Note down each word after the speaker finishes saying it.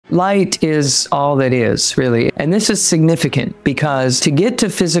Light is all that is, really. And this is significant because to get to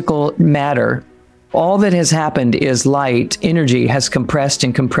physical matter, all that has happened is light, energy has compressed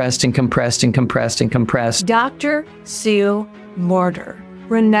and compressed and compressed and compressed and compressed. Dr. Sue Morter,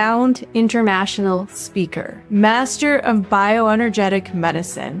 renowned international speaker, master of bioenergetic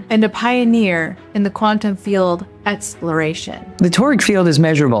medicine, and a pioneer in the quantum field exploration. The toric field is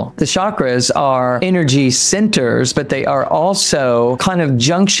measurable. The chakras are energy centers, but they are also kind of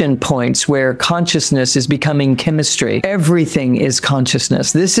junction points where consciousness is becoming chemistry. Everything is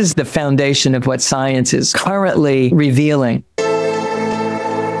consciousness. This is the foundation of what science is currently revealing.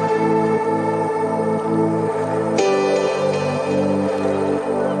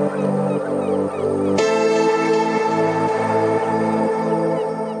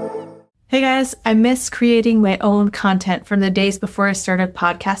 Hey guys, I miss creating my own content from the days before I started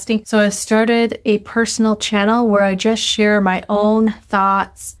podcasting. So I started a personal channel where I just share my own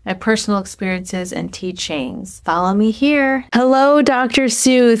thoughts, my personal experiences, and teachings. Follow me here. Hello, Dr.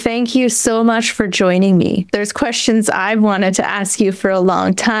 Sue. Thank you so much for joining me. There's questions I've wanted to ask you for a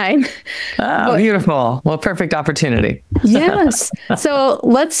long time. Oh, beautiful. Well, perfect opportunity. Yes. So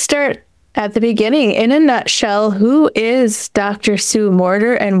let's start at the beginning. In a nutshell, who is Dr. Sue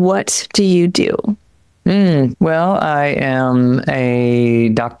Morter and what do you do? Well, I am a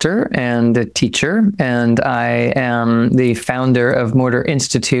doctor and a teacher, and I am the founder of Mortar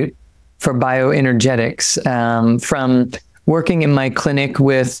Institute for Bioenergetics. From working in my clinic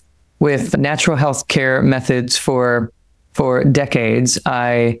with natural health care methods for decades,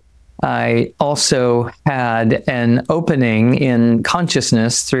 I also had an opening in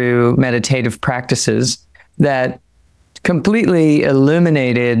consciousness through meditative practices that completely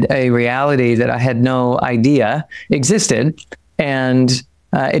illuminated a reality that I had no idea existed. And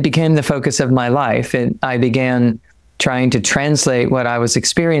it became the focus of my life. I began trying to translate what I was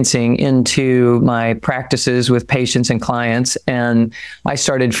experiencing into my practices with patients and clients. And I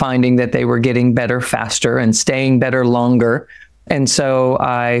started finding that they were getting better faster and staying better longer. And so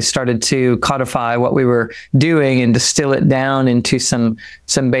I started to codify what we were doing and distill it down into some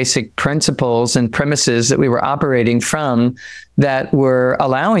basic principles and premises that we were operating from that were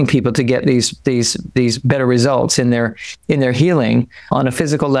allowing people to get these better results in their healing on a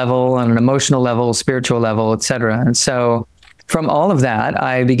physical level, on an emotional level, spiritual level, etc. And so from all of that,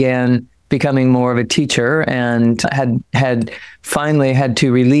 I began becoming more of a teacher and had finally had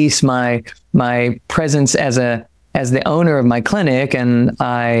to release my presence as the owner of my clinic, and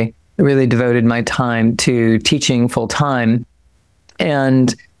I really devoted my time to teaching full time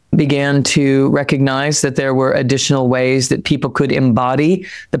and began to recognize that there were additional ways that people could embody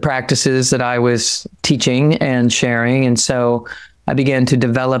the practices that I was teaching and sharing. And so I began to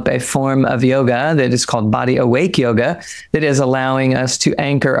develop a form of yoga that is called body awake yoga, that is allowing us to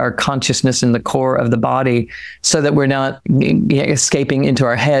anchor our consciousness in the core of the body so that we're not escaping into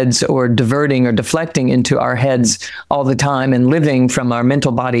our heads or diverting or deflecting into our heads all the time and living from our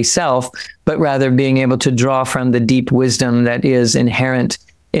mental body self, but rather being able to draw from the deep wisdom that is inherent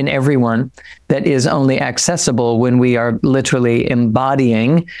in everyone, that is only accessible when we are literally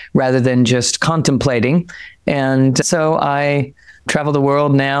embodying rather than just contemplating. And so I travel the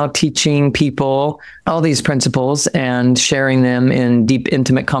world now teaching people all these principles and sharing them in deep,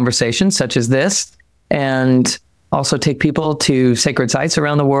 intimate conversations such as this, and also take people to sacred sites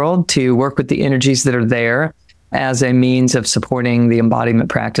around the world to work with the energies that are there as a means of supporting the embodiment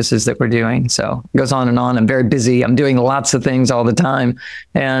practices that we're doing. So it goes on and on. I'm very busy. I'm doing lots of things all the time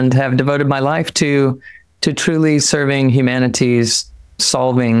and have devoted my life to truly serving humanity's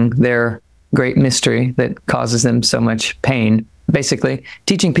solving their great mystery that causes them so much pain. Basically,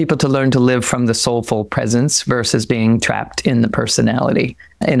 teaching people to learn to live from the soulful presence versus being trapped in the personality,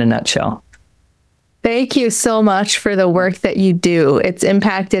 in a nutshell. Thank you so much for the work that you do. It's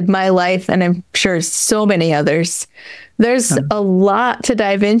impacted my life, and I'm sure so many others. There's a lot to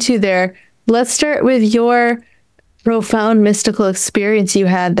dive into there. Let's start with your profound mystical experience you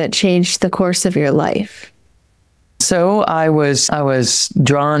had that changed the course of your life. So I was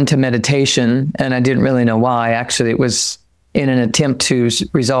drawn to meditation, and I didn't really know why. Actually, it was in an attempt to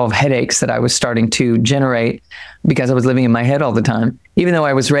resolve headaches that I was starting to generate because I was living in my head all the time. Even though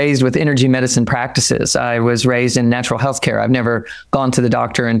I was raised with energy medicine practices, I was raised in natural health care. I've never gone to the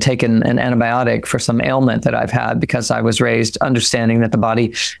doctor and taken an antibiotic for some ailment that I've had because I was raised understanding that the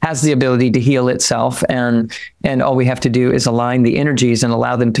body has the ability to heal itself, and all we have to do is align the energies and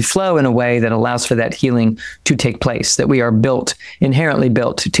allow them to flow in a way that allows for that healing to take place, that we are inherently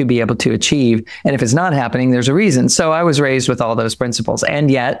built to be able to achieve. And if it's not happening, there's a reason. So I was raised with all those principles, and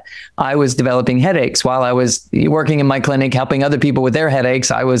yet I was developing headaches while I was working in my clinic, helping other people with their their headaches.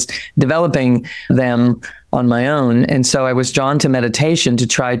 I was developing them on my own. And so I was drawn to meditation to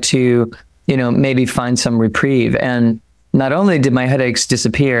try to, maybe find some reprieve. And not only did my headaches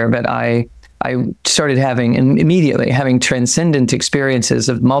disappear, but I started immediately having transcendent experiences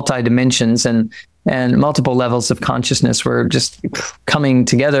of multi-dimensions, and multiple levels of consciousness were just coming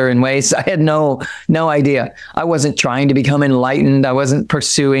together in ways I had no idea. I wasn't trying to become enlightened. I wasn't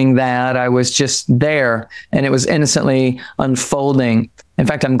pursuing that. I was just there, and it was innocently unfolding. In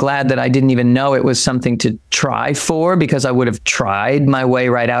fact, I'm glad that I didn't even know it was something to try for, because I would have tried my way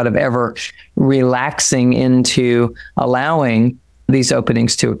right out of ever relaxing into allowing these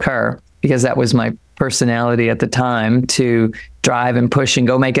openings to occur, because that was my personality at the time, to drive and push and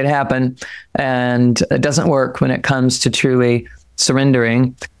go make it happen. And it doesn't work when it comes to truly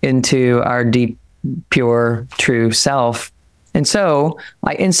surrendering into our deep, pure, true self. And so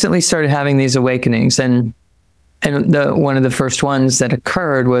I instantly started having these awakenings. And one of the first ones that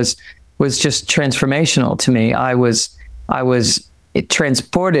occurred was just transformational to me. I was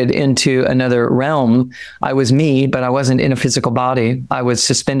transported into another realm. I was me, but I wasn't in a physical body. I was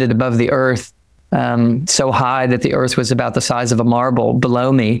suspended above the earth, so high that the earth was about the size of a marble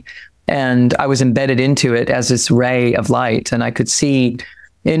below me. And I was embedded into it as this ray of light. And I could see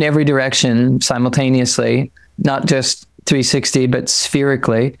in every direction simultaneously, not just 360, but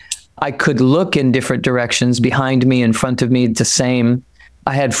spherically. I could look in different directions, behind me, in front of me, the same.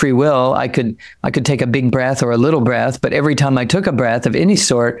 I had free will. I could take a big breath or a little breath, but every time I took a breath of any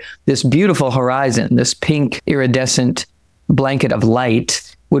sort, this beautiful horizon, this pink iridescent blanket of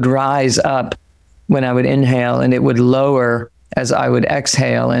light would rise up when I would inhale, and it would lower as I would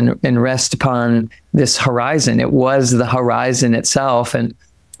exhale and rest upon this horizon. It was the horizon itself. And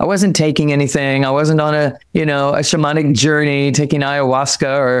I wasn't taking anything. I wasn't on a shamanic journey, taking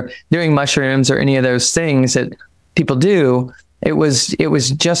ayahuasca or doing mushrooms or any of those things that people do. It was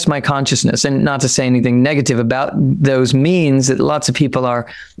just my consciousness. And not to say anything negative about those means that lots of people are,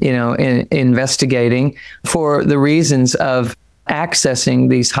 investigating for the reasons of accessing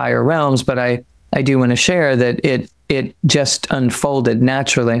these higher realms. But I do want to share that it just unfolded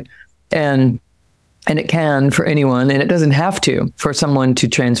naturally. And it can for anyone, and it doesn't have to for someone to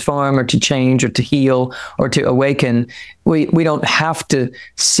transform or to change or to heal or to awaken. We don't have to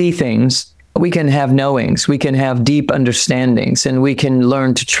see things. We can have knowings. We can have deep understandings, and we can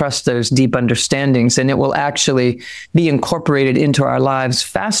learn to trust those deep understandings, and it will actually be incorporated into our lives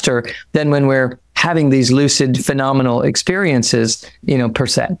faster than when we're having these lucid, phenomenal experiences, per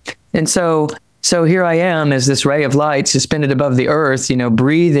se. And so here I am as this ray of light suspended above the earth,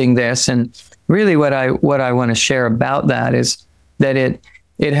 breathing this. And really what I want to share about that is that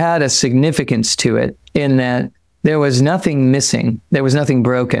it had a significance to it, in that there was nothing missing. There was nothing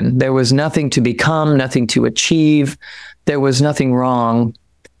broken. There was nothing to become, nothing to achieve. There was nothing wrong.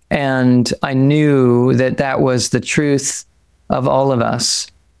 And I knew that that was the truth of all of us.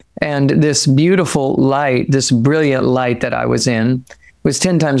 And this beautiful light, this brilliant light that I was in, was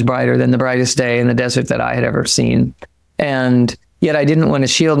 10 times brighter than the brightest day in the desert that I had ever seen. And yet I didn't want to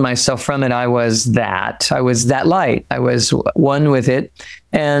shield myself from it. I was that light. I was one with it.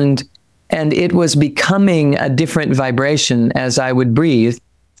 And it was becoming a different vibration as I would breathe.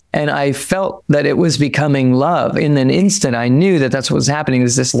 And I felt that it was becoming love. In an instant, I knew that that's what was happening,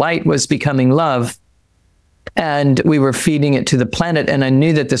 is this light was becoming love. And we were feeding it to the planet. And I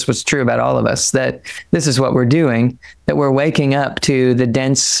knew that this was true about all of us, that this is what we're doing, that we're waking up to the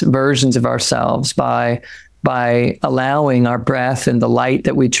dense versions of ourselves by allowing our breath and the light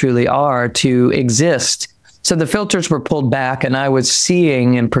that we truly are to exist. So the filters were pulled back, and I was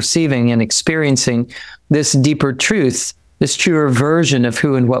seeing and perceiving and experiencing this deeper truth, this truer version of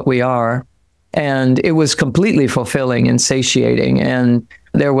who and what we are. And it was completely fulfilling and satiating. And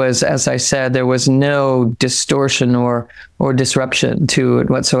there was, as I said, there was no distortion or disruption to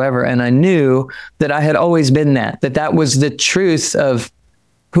it whatsoever. And I knew that I had always been that was the truth of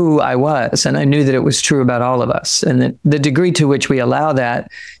who I was. And I knew that it was true about all of us. And that the degree to which we allow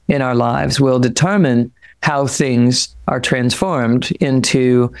that in our lives will determine how things are transformed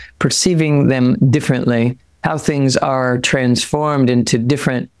into perceiving them differently, how things are transformed into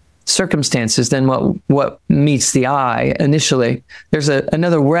different circumstances than what meets the eye initially. There's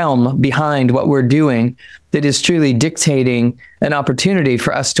another realm behind what we're doing that is truly dictating an opportunity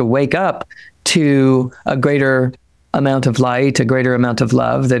for us to wake up to a greater amount of light, a greater amount of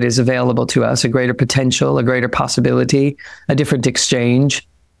love that is available to us, a greater potential, a greater possibility, a different exchange.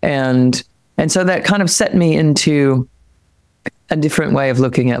 And so that kind of set me into a different way of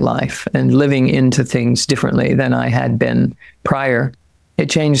looking at life and living into things differently than I had been prior. It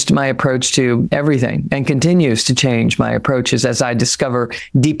changed my approach to everything and continues to change my approaches as I discover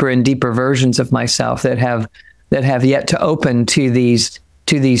deeper and deeper versions of myself that have yet to open to these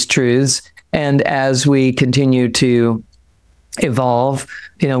truths. And as we continue to evolve,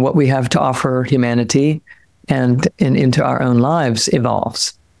 what we have to offer humanity and into our own lives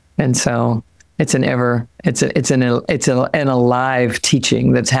evolves. And so it's an alive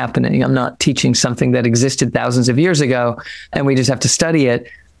teaching that's happening. I'm not teaching something that existed thousands of years ago and we just have to study it.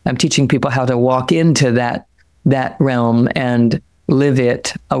 I'm teaching people how to walk into that realm and live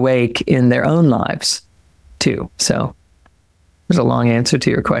it awake in their own lives too. So there's a long answer to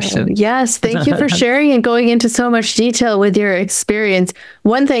your question. Yes. Thank you for sharing and going into so much detail with your experience.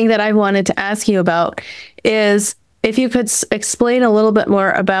 One thing that I wanted to ask you about is if you could explain a little bit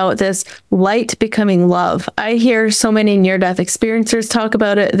more about this light becoming love. I hear so many near-death experiencers talk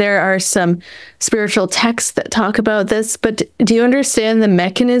about it. There are some spiritual texts that talk about this, but do you understand the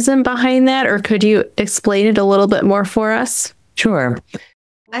mechanism behind that, or could you explain it a little bit more for us? Sure.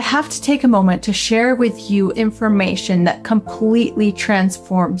 I have to take a moment to share with you information that completely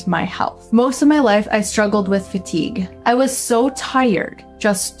transformed my health. Most of my life, I struggled with fatigue. I was so tired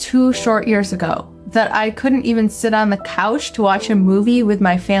just 2 short years ago that I couldn't even sit on the couch to watch a movie with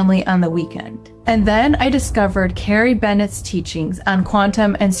my family on the weekend. And then I discovered Carrie Bennet's teachings on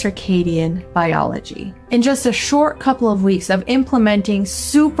quantum and circadian biology. In just a short couple of weeks of implementing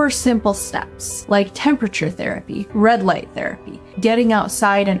super simple steps like temperature therapy, red light therapy, getting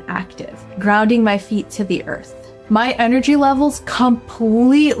outside and active, grounding my feet to the earth, my energy levels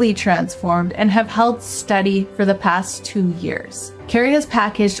completely transformed and have held steady for the past 2 years. Carrie has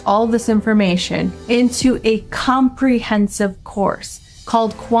packaged all of this information into a comprehensive course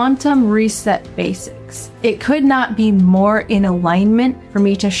called Quantum Reset Basics. It could not be more in alignment for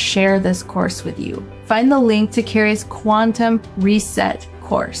me to share this course with you. Find the link to Carrie's Quantum Reset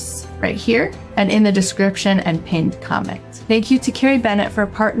course right here and in the description and pinned comment. Thank you to Carrie Bennet for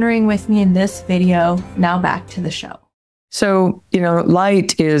partnering with me in this video. Now back to the show. So,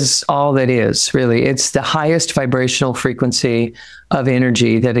 light is all that is, really. It's the highest vibrational frequency of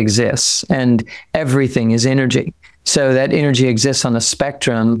energy that exists, and everything is energy. So that energy exists on a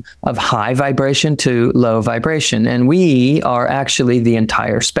spectrum of high vibration to low vibration, and we are actually the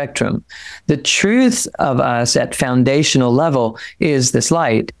entire spectrum. The truth of us at foundational level is this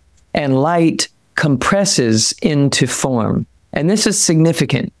light, and light compresses into form. And this is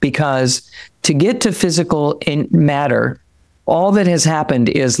significant because to get to physical matter, all that has happened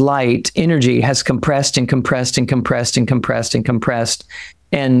is light energy has compressed and compressed and compressed and compressed and compressed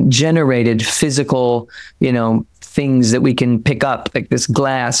and generated physical, things that we can pick up. Like this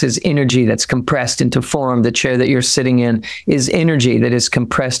glass is energy that's compressed into form. The chair that you're sitting in is energy that is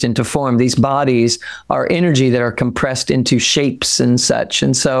compressed into form. These bodies are energy that are compressed into shapes and such.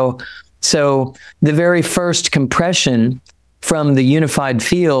 And so the very first compression from the unified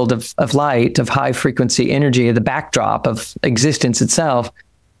field of light, of high frequency energy, the backdrop of existence itself,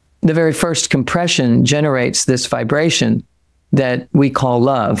 the very first compression generates this vibration that we call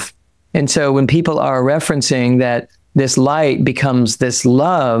love. And so when people are referencing that this light becomes this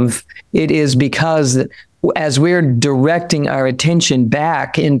love, it is because as we're directing our attention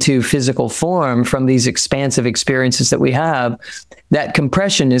back into physical form from these expansive experiences that we have, that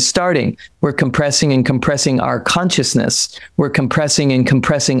compression is starting. We're compressing and compressing our consciousness. We're compressing and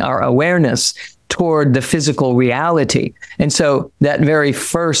compressing our awareness toward the physical reality. And so that very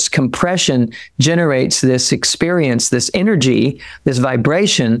first compression generates this experience, this energy, this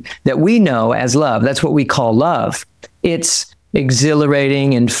vibration that we know as love. That's what we call love. It's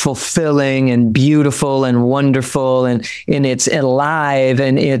exhilarating and fulfilling and beautiful and wonderful, and it's alive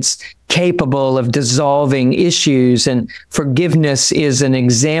and it's capable of dissolving issues, and forgiveness is an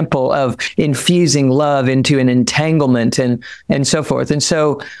example of infusing love into an entanglement and so forth. And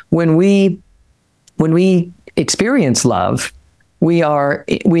so when we experience love, we are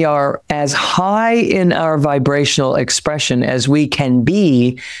as high in our vibrational expression as we can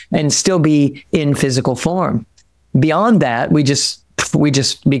be and still be in physical form. Beyond that, we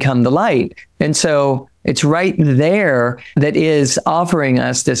just become the light. And so it's right there that is offering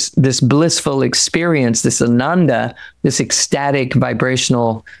us this blissful experience, this ananda, this ecstatic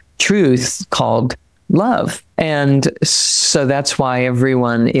vibrational truth called love. And so that's why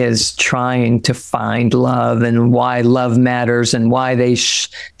everyone is trying to find love, and why love matters, and why they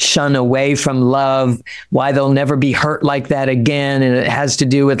shun away from love, why they'll never be hurt like that again. And it has to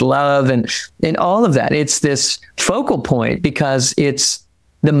do with love and all of that. It's this focal point because it's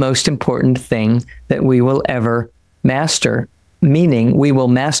the most important thing that we will ever master, meaning we will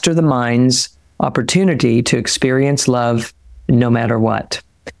master the mind's opportunity to experience love no matter what.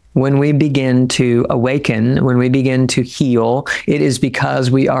 When we begin to awaken, when we begin to heal, it is because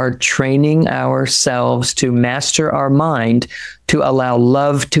we are training ourselves to master our mind, to allow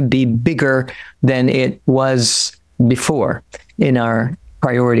love to be bigger than it was before in our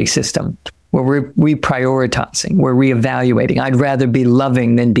priority system. We're reprioritizing, we're reevaluating. I'd rather be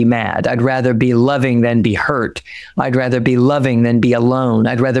loving than be mad. I'd rather be loving than be hurt. I'd rather be loving than be alone.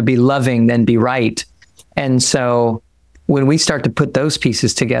 I'd rather be loving than be right. And so when we start to put those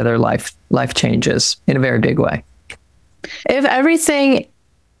pieces together, life changes in a very big way. If everything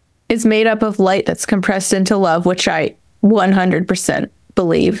is made up of light that's compressed into love, which I 100%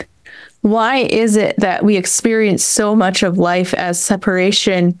 believe, why is it that we experience so much of life as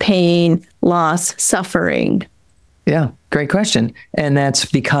separation, pain, loss, suffering? Yeah, great question. And that's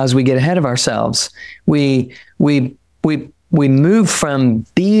because we get ahead of ourselves. We move from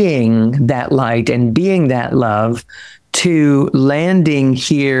being that light and being that love to landing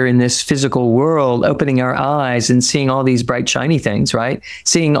here in this physical world, opening our eyes and seeing all these bright, shiny things, right?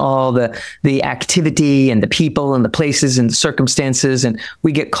 Seeing all the activity and the people and the places and the circumstances, and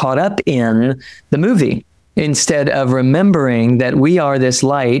we get caught up in the movie instead of remembering that we are this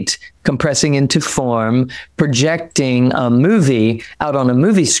light compressing into form, projecting a movie out on a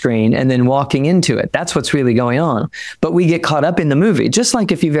movie screen and then walking into it. That's what's really going on. But we get caught up in the movie, just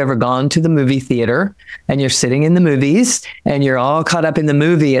like if you've ever gone to the movie theater and you're sitting in the movies and you're all caught up in the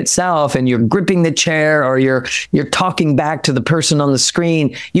movie itself and you're gripping the chair or you're talking back to the person on the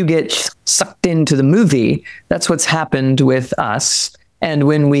screen, you get sucked into the movie. That's what's happened with us. And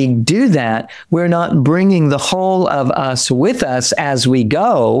when we do that, we're not bringing the whole of us with us as we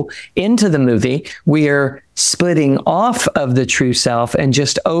go into the movie. We're splitting off of the true self and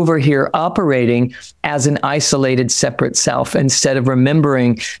just over here operating as an isolated, separate self instead of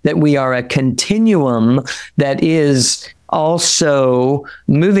remembering that we are a continuum that is also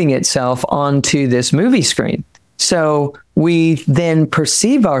moving itself onto this movie screen. So we then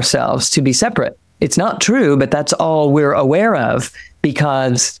perceive ourselves to be separate. It's not true, but that's all we're aware of,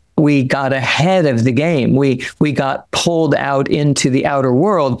 because we got ahead of the game. We got pulled out into the outer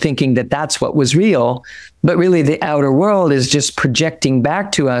world thinking that that's what was real. But really, the outer world is just projecting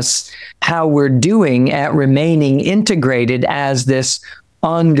back to us how we're doing at remaining integrated as this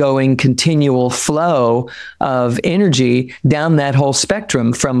ongoing, continual flow of energy down that whole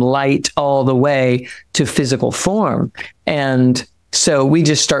spectrum from light all the way to physical form. And so we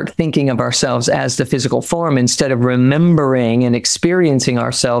just start thinking of ourselves as the physical form instead of remembering and experiencing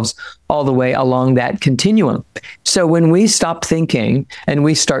ourselves all the way along that continuum. So when we stop thinking and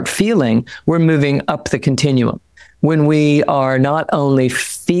we start feeling, we're moving up the continuum. When we are not only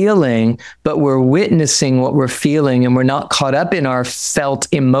feeling, but we're witnessing what we're feeling, and we're not caught up in our felt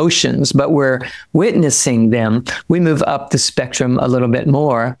emotions, but we're witnessing them, we move up the spectrum a little bit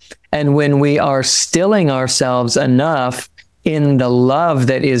more. And when we are stilling ourselves enough in the love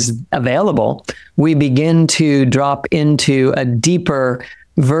that is available, we begin to drop into a deeper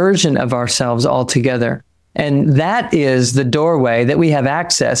version of ourselves altogether. And that is the doorway that we have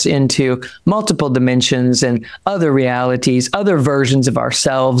access into multiple dimensions and other realities, other versions of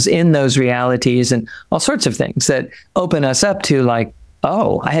ourselves in those realities, and all sorts of things that open us up to, like,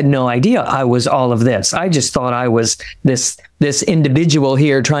 oh, I had no idea I was all of this. I just thought I was this individual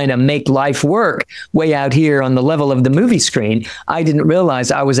here trying to make life work way out here on the level of the movie screen. I didn't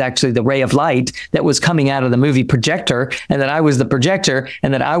realize I was actually the ray of light that was coming out of the movie projector, and that I was the projector,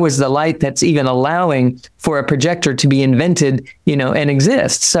 and that I was the light that's even allowing for a projector to be invented, and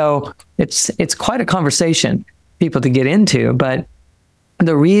exist. So it's quite a conversation people to get into. But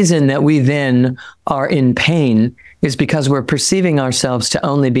the reason that we then are in pain is because we're perceiving ourselves to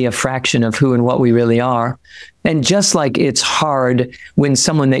only be a fraction of who and what we really are. And just like it's hard when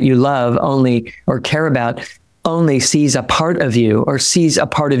someone that you love only or care about only sees a part of you, or sees a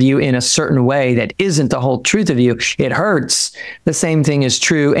part of you in a certain way that isn't the whole truth of you, it hurts. The same thing is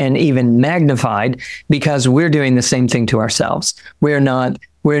true, and even magnified, because we're doing the same thing to ourselves. We're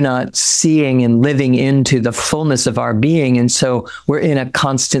not seeing and living into the fullness of our being. And so we're in a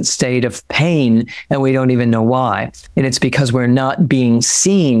constant state of pain, and we don't even know why. And it's because we're not being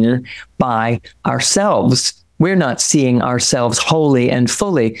seen by ourselves. We're not seeing ourselves wholly and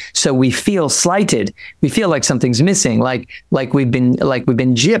fully. So we feel slighted. We feel like something's missing, like we've been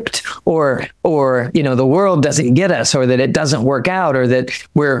gypped, or the world doesn't get us, or that it doesn't work out, or that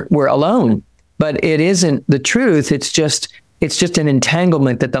we're alone. But it isn't the truth. It's just an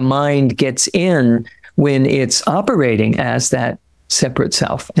entanglement that the mind gets in when it's operating as that separate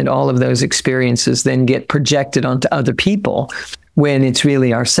self. And all of those experiences then get projected onto other people when it's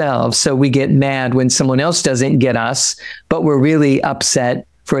really ourselves. So we get mad when someone else doesn't get us, but we're really upset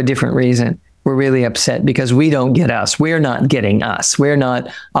for a different reason. We're really upset because we don't get us. We're not getting us. We're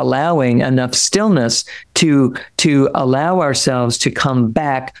not allowing enough stillness to allow ourselves to come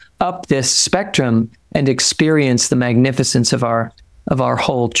back up this spectrum and experience the magnificence of our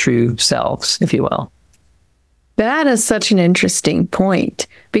whole true selves, if you will. That is such an interesting point,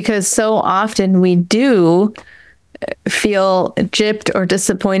 because so often we do feel gypped or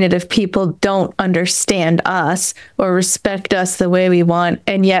disappointed if people don't understand us or respect us the way we want.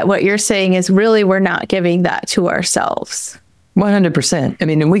 And yet what you're saying is really we're not giving that to ourselves. 100%. I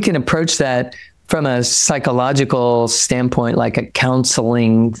mean, and we can approach that from a psychological standpoint, like a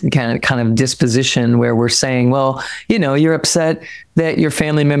counseling kind of disposition, where we're saying, well, you're upset that your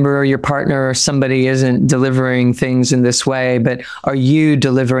family member or your partner or somebody isn't delivering things in this way, but are you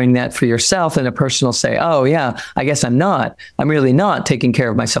delivering that for yourself? And a person will say, oh yeah, I guess I'm not. I'm really not taking care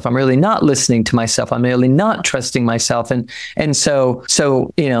of myself. I'm really not listening to myself. I'm really not trusting myself. And so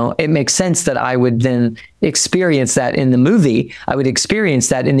it makes sense that I would then experience that in the movie. I would experience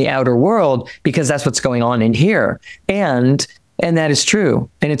that in the outer world because that's what's going on in here. And that is true.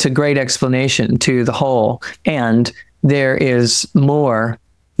 And it's a great explanation to the whole. And there is more.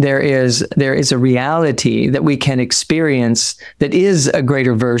 There is a reality that we can experience that is a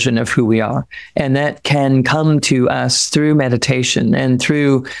greater version of who we are. And that can come to us through meditation and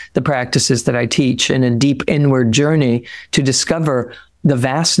through the practices that I teach in a deep inward journey to discover the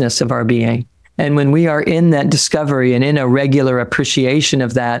vastness of our being. And when we are in that discovery and in a regular appreciation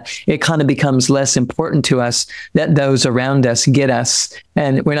of that, it kind of becomes less important to us that those around us get us.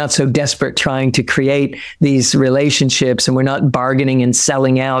 And we're not so desperate trying to create these relationships, and we're not bargaining and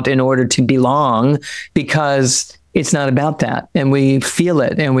selling out in order to belong, because it's not about that. And we feel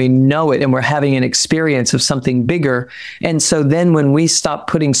it and we know it, and we're having an experience of something bigger. And so then when we stop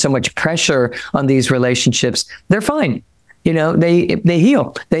putting so much pressure on these relationships, they're fine. They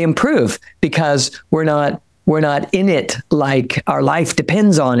heal, they improve, because we're not in it like our life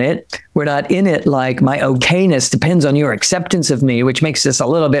depends on it. We're not in it like my okayness depends on your acceptance of me, which makes us a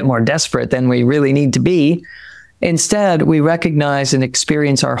little bit more desperate than we really need to be. Instead, we recognize and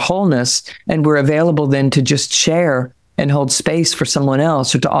experience our wholeness, and we're available then to just share and hold space for someone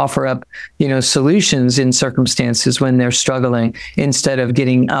else, or to offer up, solutions in circumstances when they're struggling, instead of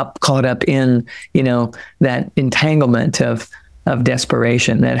getting caught up in, that entanglement of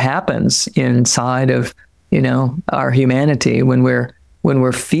desperation that happens inside of, our humanity when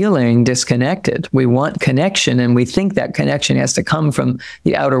we're feeling disconnected. We want connection, and we think that connection has to come from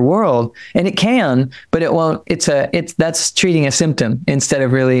the outer world, and it can, but it won't. That's treating a symptom instead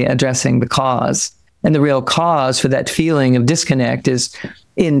of really addressing the cause. And the real cause for that feeling of disconnect is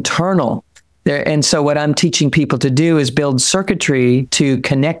internal. And so what I'm teaching people to do is build circuitry to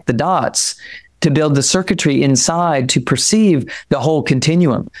connect the dots, to build the circuitry inside, to perceive the whole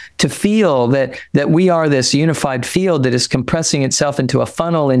continuum, to feel that we are this unified field that is compressing itself into a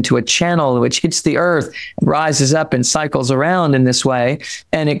funnel, into a channel which hits the earth, rises up and cycles around in this way.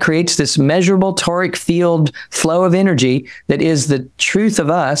 And it creates this measurable toric field flow of energy that is the truth of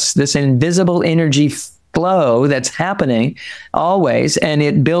us, this invisible energy flow that's happening always. And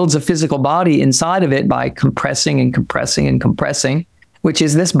it builds a physical body inside of it by compressing and compressing and compressing, which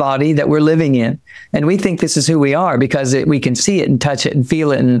is this body that we're living in. And we think this is who we are because we can see it and touch it and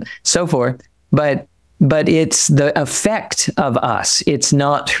feel it and so forth. But it's the effect of us. It's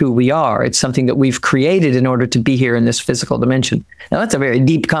not who we are. It's something that we've created in order to be here in this physical dimension. Now, that's a very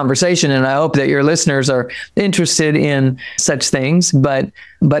deep conversation, and I hope that your listeners are interested in such things. But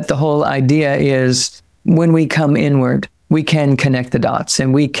the whole idea is, when we come inward, we can connect the dots,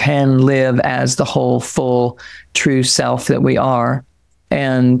 and we can live as the whole, full, true self that we are.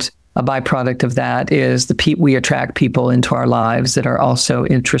 And a byproduct of that is we attract people into our lives that are also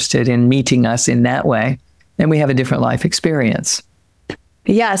interested in meeting us in that way. And we have a different life experience.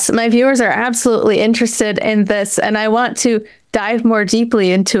 Yes, my viewers are absolutely interested in this, and I want to dive more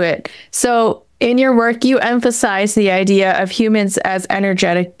deeply into it. So in your work, you emphasize the idea of humans as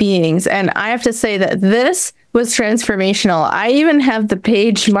energetic beings. And I have to say that this was transformational. I even have the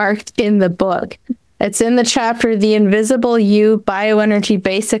page marked in the book. It's in the chapter, The Invisible You, Bioenergy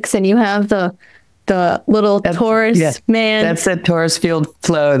Basics, and you have the little Taurus man. That's that Taurus field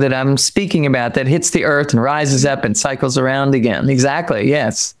flow that I'm speaking about, that hits the earth and rises up and cycles around again. Exactly,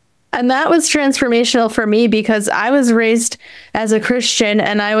 yes. And that was transformational for me, because I was raised as a Christian,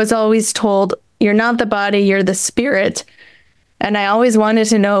 and I was always told, you're not the body, you're the spirit. And I always wanted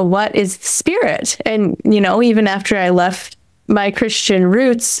to know, what is the spirit? And, even after I left my Christian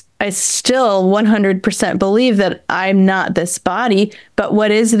roots, I still 100% believe that I'm not this body, but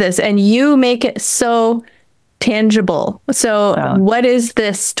what is this? And you make it so tangible. So what is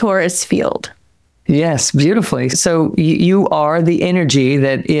this torus field? Yes, beautifully. So you are the energy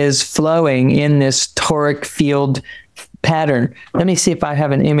that is flowing in this toric field pattern. Let me see if I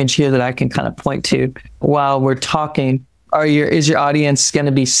have an image here that I can kind of point to while we're talking. Is your audience going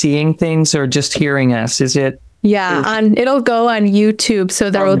to be seeing things or just hearing us? Is it? Yeah, it'll go on YouTube,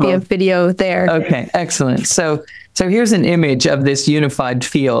 so there will be a video there. Okay, excellent. So here's an image of this unified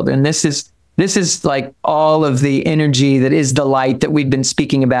field, and this is like all of the energy that is the light that we've been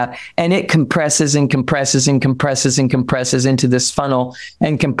speaking about, and it compresses and compresses and compresses and compresses into this funnel,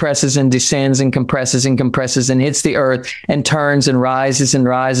 and compresses and descends and compresses and compresses and hits the earth and turns and rises and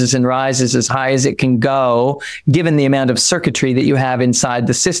rises and rises as high as it can go, given the amount of circuitry that you have inside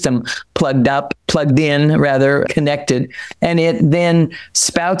the system, plugged in, connected. And it then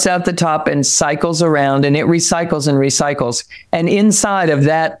spouts out the top and cycles around, and it recycles and recycles. And inside of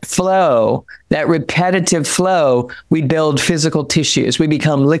that flow, that repetitive flow, we build physical tissues. We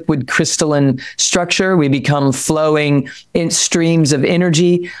become liquid crystalline structure. We become flowing in streams of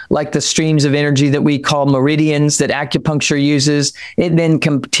energy, like the streams of energy that we call meridians that acupuncture uses. It then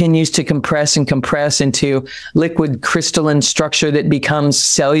continues to compress and compress into liquid crystalline structure that becomes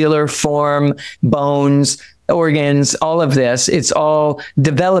cellular form, bones, organs, all of this. It's all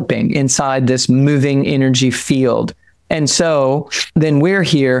developing inside this moving energy field. And so then we're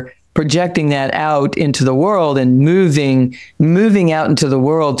here projecting that out into the world and moving out into the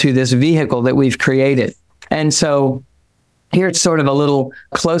world to this vehicle that we've created. And so here's sort of a little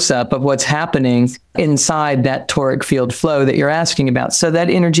close-up of what's happening inside that toric field flow that you're asking about. So that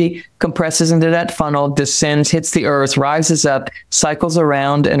energy compresses into that funnel, descends, hits the earth, rises up, cycles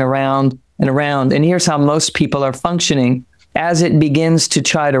around and around and around. And here's how most people are functioning. As it begins to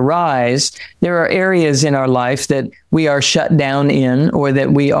try to rise, there are areas in our life that we are shut down in, or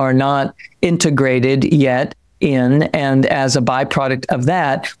that we are not integrated yet in. And as a byproduct of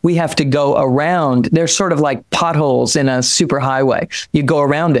that, we have to go around. They're sort of like potholes in a superhighway. You go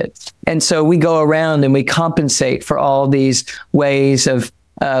around it. And so we go around and we compensate for all these ways of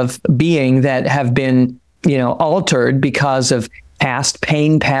being that have been, altered because of past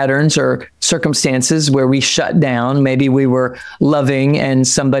pain patterns or circumstances where we shut down. Maybe we were loving and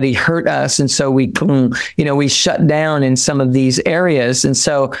somebody hurt us. And so we shut down in some of these areas. And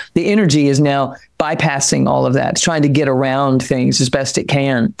so the energy is now bypassing all of that. It's trying to get around things as best it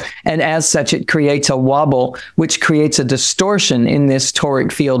can. And as such, it creates a wobble, which creates a distortion in this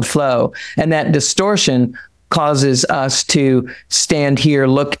toric field flow. And that distortion causes us to stand here,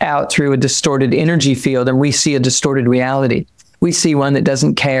 look out through a distorted energy field, and we see a distorted reality. We see one that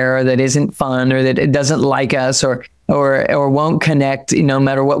doesn't care, that isn't fun, or that it doesn't like us, or won't connect. No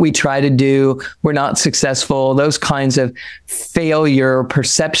matter what we try to do, we're not successful. Those kinds of failure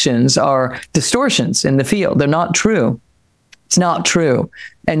perceptions are distortions in the field. They're not true. It's not true.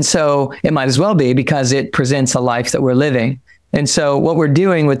 And so it might as well be, because it presents a life that we're living. And so what we're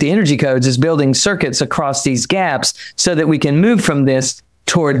doing with the energy codes is building circuits across these gaps so that we can move from this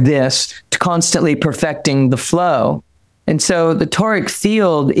toward this, to constantly perfecting the flow. And so the toric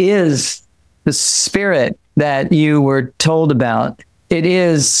field is the spirit that you were told about. It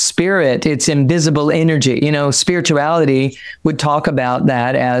is spirit. It's invisible energy. Spirituality would talk about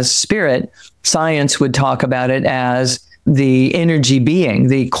that as spirit. Science would talk about it as the energy being,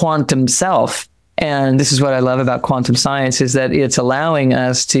 the quantum self. And this is what I love about quantum science, is that it's allowing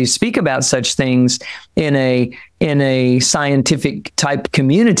us to speak about such things in a scientific type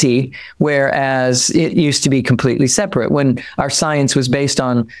community, whereas it used to be completely separate. When our science was based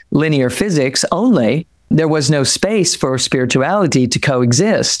on linear physics only, there was no space for spirituality to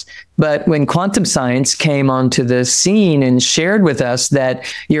coexist. But when quantum science came onto the scene and shared with us that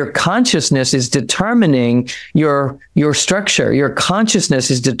your consciousness is determining your structure, your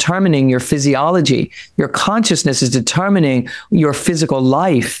consciousness is determining your physiology, your consciousness is determining your physical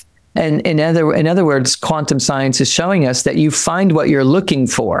life. And in other words, quantum science is showing us that you find what you're looking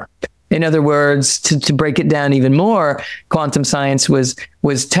for. In other words, to break it down even more, quantum science was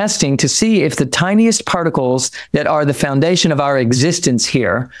testing to see if the tiniest particles that are the foundation of our existence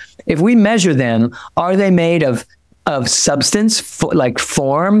here, if we measure them, are they made of substance, like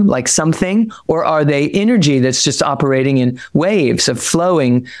form, like something, or are they energy that's just operating in waves of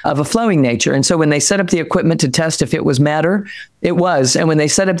a flowing nature? And so when they set up the equipment to test if it was matter, it was. And when they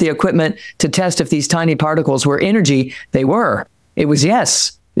set up the equipment to test if these tiny particles were energy, they were. It was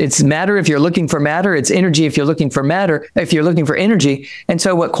yes. It's matter if you're looking for matter. It's energy if you're looking for matter, if you're looking for energy. And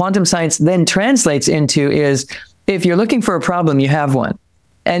so what quantum science then translates into is If you're looking for a problem, you have one.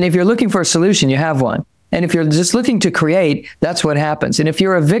 And if you're looking for a solution, you have one. And if you're just looking to create, that's what happens. And if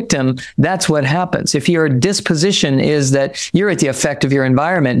you're a victim, that's what happens. If your disposition is that you're at the effect of your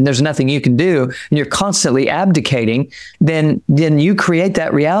environment and there's nothing you can do, and you're constantly abdicating, then you create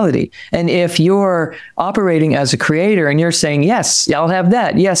that reality. And if you're operating as a creator and you're saying, yes, I'll have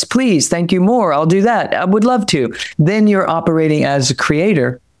that. Yes, please. Thank you more. I'll do that. I would love to. Then you're operating as a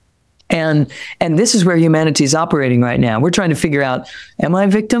creator. And this is where humanity is operating right now. We're trying to figure out, am I a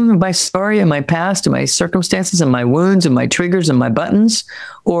victim of my story and my past and my circumstances and my wounds and my triggers and my buttons?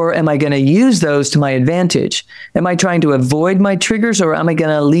 Or am I going to use those to my advantage? Am I trying to avoid my triggers, or am I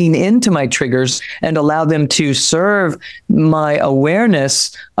going to lean into my triggers and allow them to serve my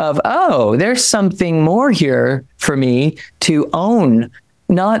awareness of, oh, there's something more here for me to own?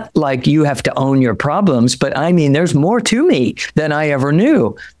 Not like you have to own your problems, but I mean, there's more to me than I ever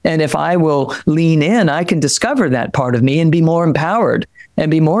knew. And if I will lean in, I can discover that part of me and be more empowered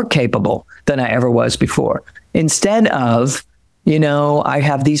and be more capable than I ever was before. Instead of, I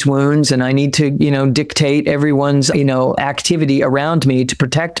have these wounds and I need to, dictate everyone's, activity around me to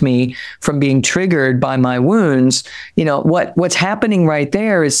protect me from being triggered by my wounds. What's happening right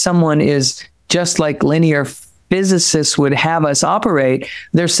there is someone is just like linear physicists would have us operate.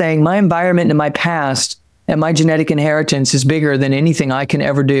 They're saying my environment and my past and my genetic inheritance is bigger than anything I can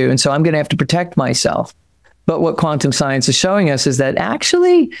ever do. And so I'm going to have to protect myself. But what quantum science is showing us is that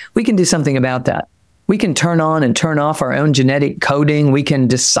actually we can do something about that. We can turn on and turn off our own genetic coding. We can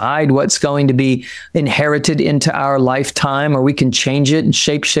decide what's going to be inherited into our lifetime, or we can change it and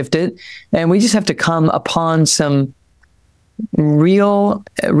shapeshift it. And we just have to come upon some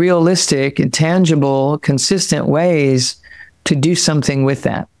realistic, tangible, consistent ways to do something with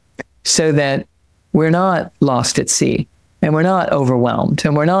that, so that we're not lost at sea and we're not overwhelmed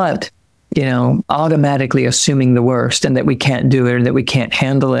and we're not, automatically assuming the worst and that we can't do it or that we can't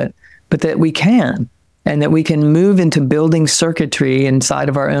handle it, but that we can, and that we can move into building circuitry inside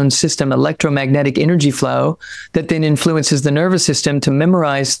of our own system, electromagnetic energy flow that then influences the nervous system to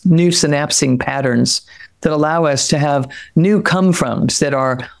memorize new synapsing patterns that allow us to have new come-froms that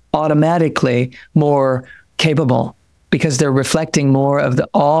are automatically more capable because they're reflecting more of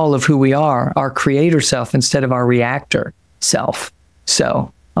all of who we are, our creator self instead of our reactor self.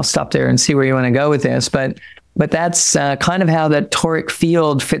 So I'll stop there and see where you want to go with this. But that's kind of how that toric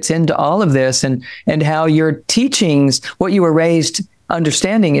field fits into all of this, and how your teachings, what you were raised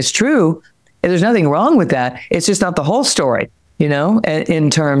understanding, is true. And there's nothing wrong with that. It's just not the whole story, in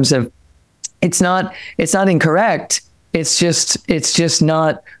terms of it's not incorrect. It's just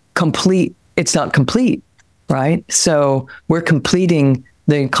not complete. It's not complete, right? So we're completing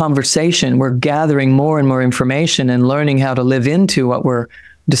the conversation. We're gathering more and more information and learning how to live into what we're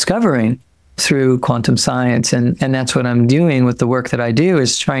discovering through quantum science. And that's what I'm doing with the work that I do,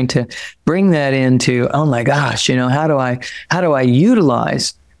 is trying to bring that into, oh my gosh, how do I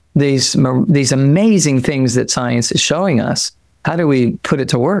utilize these amazing things that science is showing us? How do we put it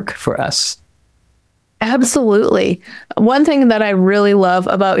to work for us? Absolutely. One thing that I really love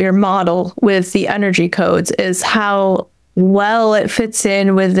about your model with the energy codes is how well it fits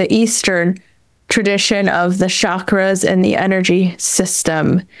in with the Eastern tradition of the chakras and the energy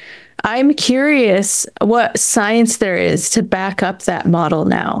system. I'm curious what science there is to back up that model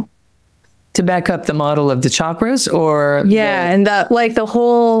now. To back up the model of the chakras, or? Yeah, and the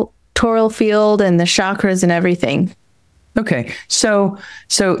whole toric field and the chakras and everything. Okay, so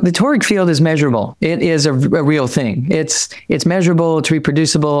the toric field is measurable. It is a real thing. It's measurable. It's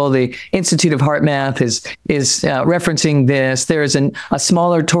reproducible. The Institute of Heart Math is referencing this. There is a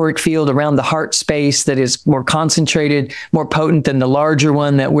smaller toric field around the heart space that is more concentrated, more potent than the larger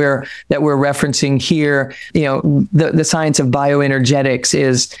one that we're referencing here. The science of bioenergetics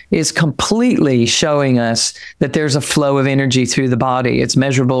is completely showing us that there's a flow of energy through the body. It's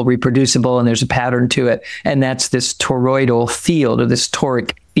measurable, reproducible, and there's a pattern to it, and that's this toroidal field, or this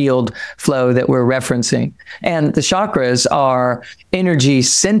toric field flow that we're referencing. And the chakras are energy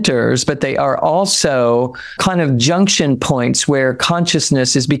centers, but they are also kind of junction points where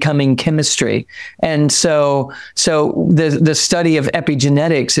consciousness is becoming chemistry. And so the study of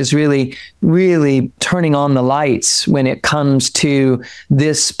epigenetics is really, really turning on the lights when it comes to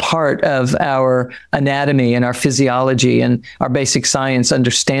this part of our anatomy and our physiology and our basic science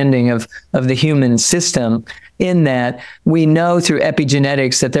understanding of the human system. in that we know through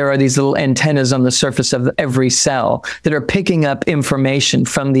epigenetics that there are these little antennas on the surface of every cell that are picking up information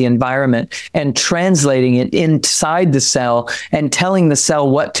from the environment and translating it inside the cell and telling the cell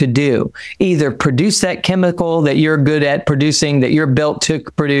what to do. Either produce that chemical that you're good at producing, that you're built to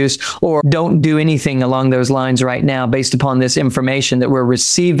produce, or don't do anything along those lines right now based upon this information that we're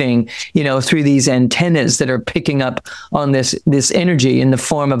receiving, through these antennas that are picking up on this energy in the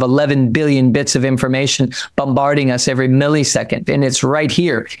form of 11 billion bits of information bombarding us every millisecond. And it's right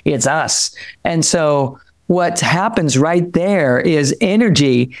here. It's us. And so what happens right there is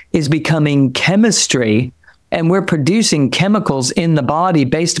energy is becoming chemistry, and we're producing chemicals in the body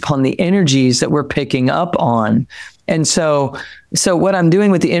based upon the energies that we're picking up on. And so what I'm doing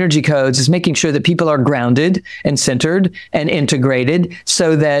with the energy codes is making sure that people are grounded and centered and integrated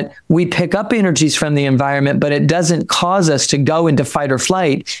so that we pick up energies from the environment, but it doesn't cause us to go into fight or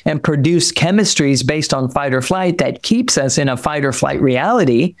flight and produce chemistries based on fight or flight that keeps us in a fight or flight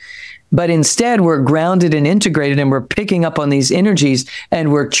reality. But instead, we're grounded and integrated, and we're picking up on these energies, and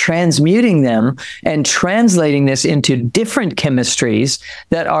we're transmuting them and translating this into different chemistries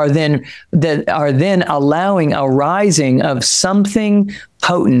that are then allowing a rising of something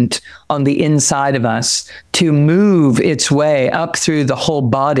potent on the inside of us to move its way up through the whole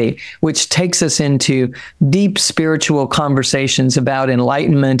body, which takes us into deep spiritual conversations about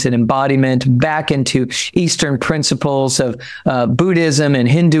enlightenment and embodiment, back into Eastern principles of Buddhism and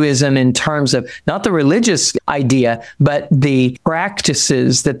Hinduism in terms of not the religious idea, but the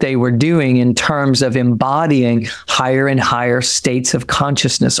practices that they were doing in terms of embodying higher and higher states of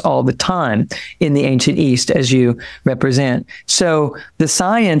consciousness all the time in the ancient East, as you represent. So the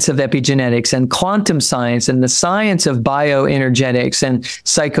science of epigenetics and quantum science and the science of bioenergetics and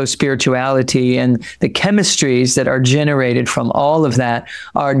psychospirituality and the chemistries that are generated from all of that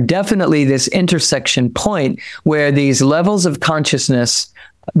are definitely this intersection point where these levels of consciousness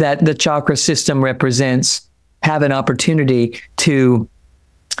that the chakra system represents have an opportunity to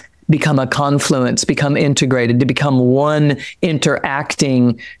become a confluence, become integrated, to become one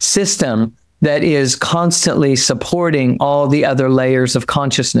interacting system that is constantly supporting all the other layers of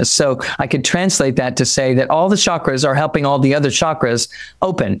consciousness. So I could translate that to say that all the chakras are helping all the other chakras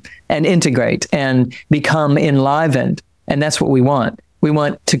open and integrate and become enlivened. And that's what we want. We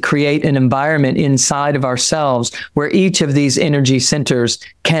want to create an environment inside of ourselves where each of these energy centers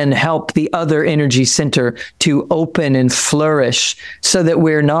can help the other energy center to open and flourish so that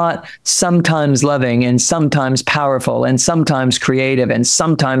we're not sometimes loving and sometimes powerful and sometimes creative and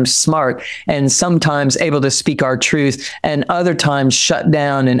sometimes smart and sometimes able to speak our truth and other times shut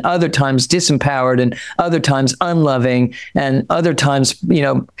down and other times disempowered and other times unloving and other times,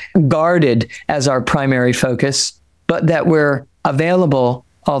 guarded as our primary focus, but that we're available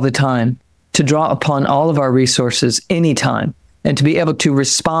all the time to draw upon all of our resources anytime and to be able to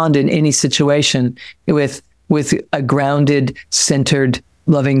respond in any situation with a grounded, centered,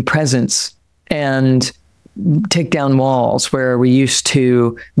 loving presence and take down walls where we used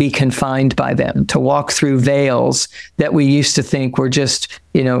to be confined by them, to walk through veils that we used to think were just,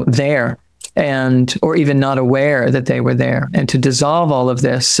 there and or even not aware that they were there, and to dissolve all of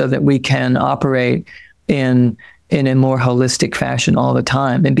this so that we can operate in a more holistic fashion all the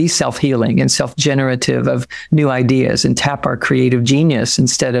time and be self-healing and self-generative of new ideas and tap our creative genius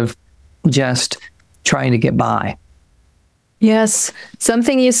instead of just trying to get by. Yes.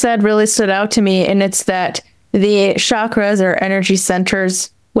 Something you said really stood out to me, and it's that the chakras or energy centers,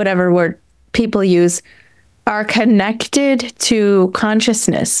 whatever word people use, are connected to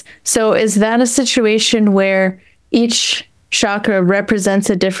consciousness. So is that a situation where each chakra represents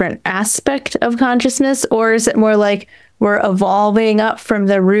a different aspect of consciousness, or is it more like we're evolving up from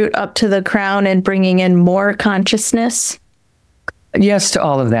the root up to the crown and bringing in more consciousness? Yes to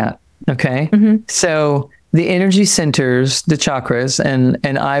all of that. Okay. Mm-hmm. So the energy centers, the chakras, and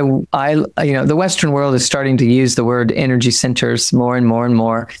I, the Western world is starting to use the word energy centers more and more and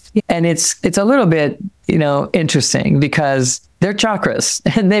more. And it's a little bit, interesting because they're chakras,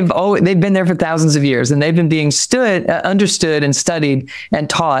 and they've been there for thousands of years, and they've been being understood and studied and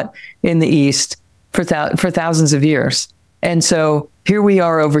taught in the East for thousands of years. And so here we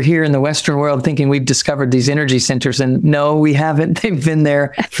are over here in the Western world thinking we've discovered these energy centers, and no, we haven't. They've been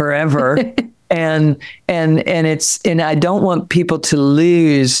there forever. And I don't want people to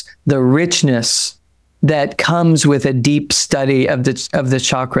lose the richness that comes with a deep study of the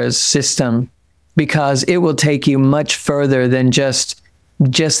chakras system, because it will take you much further than just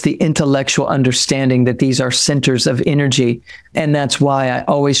the intellectual understanding that these are centers of energy. And that's why I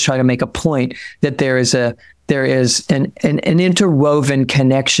always try to make a point that there is a there is an interwoven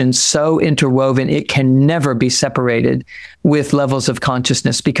connection, so interwoven it can never be separated with levels of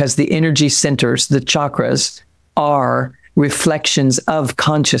consciousness, because the energy centers, the chakras, are reflections of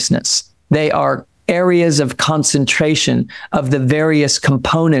consciousness. They are areas of concentration of the various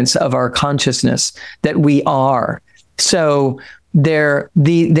components of our consciousness that we are. So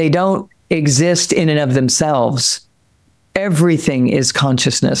they don't exist in and of themselves. Everything is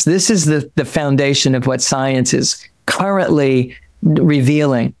consciousness. This is the foundation of what science is currently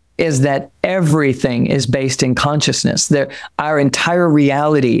revealing, is that everything is based in consciousness. Our entire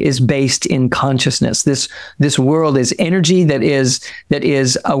reality is based in consciousness. This world is energy that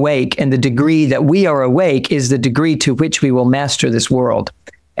is awake, and the degree that we are awake is the degree to which we will master this world.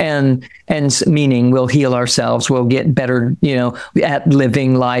 And meaning we'll heal ourselves, we'll get better, at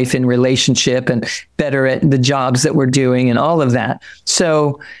living life in relationship, and better at the jobs that we're doing and all of that.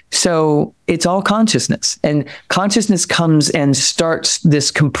 So it's all consciousness, and consciousness comes and starts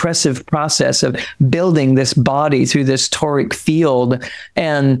this compressive process of building this body through this toric field,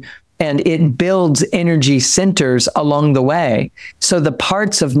 and it builds energy centers along the way. So the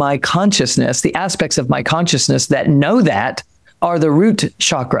parts of my consciousness, the aspects of my consciousness that know that, are the root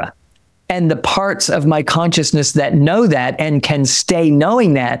chakra. And the parts of my consciousness that know that and can stay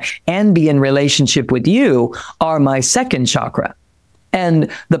knowing that and be in relationship with you are my second chakra. And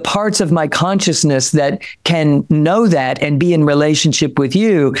the parts of my consciousness that can know that and be in relationship with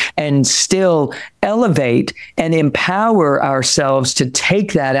you and still elevate and empower ourselves to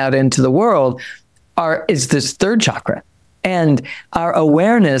take that out into the world is this third chakra. And our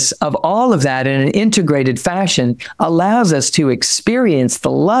awareness of all of that in an integrated fashion allows us to experience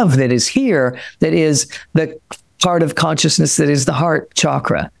the love that is here, that is the part of consciousness that is the heart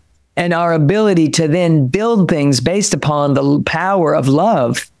chakra. And our ability to then build things based upon the power of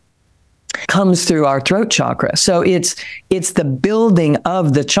love comes through our throat chakra. So it's the building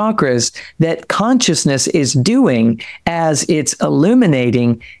of the chakras that consciousness is doing as it's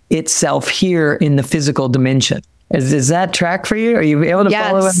illuminating itself here in the physical dimension. Does that track for you? Are you able to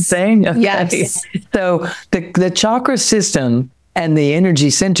follow what I'm saying? Okay. Yes. So the chakra system and the energy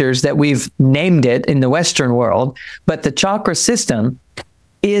centers that we've named it in the Western world, but the chakra system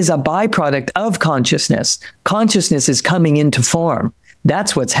is a byproduct of consciousness. Consciousness is coming into form.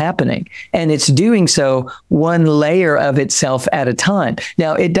 That's what's happening. And it's doing so one layer of itself at a time.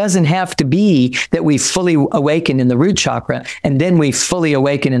 Now, it doesn't have to be that we fully awaken in the root chakra, and then we fully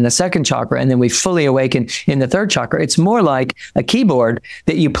awaken in the second chakra, and then we fully awaken in the third chakra. It's more like a keyboard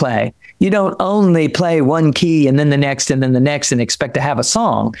that you play. You don't only play one key and then the next and then the next and expect to have a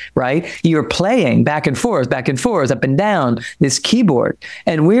song, right? You're playing back and forth, up and down this keyboard.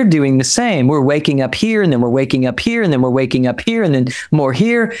 And we're doing the same. We're waking up here, and then we're waking up here, and then we're waking up here, and then more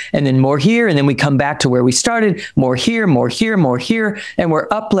here, and then more here. And then we come back to where we started, more here, more here, more here. And we're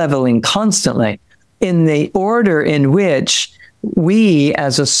up leveling constantly in the order in which we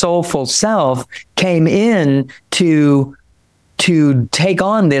as a soulful self came in to take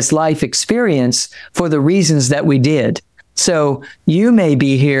on this life experience for the reasons that we did. So you may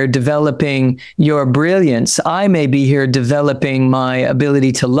be here developing your brilliance. I may be here developing my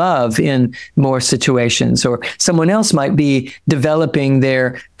ability to love in more situations, or someone else might be developing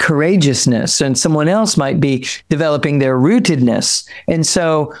their courageousness, and someone else might be developing their rootedness. And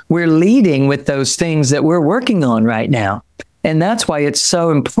so we're leading with those things that we're working on right now. And that's why it's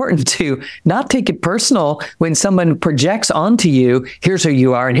so important to not take it personal when someone projects onto you, here's who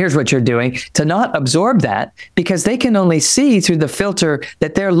you are and here's what you're doing, to not absorb that, because they can only see through the filter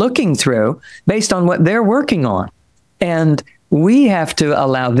that they're looking through based on what they're working on. And we have to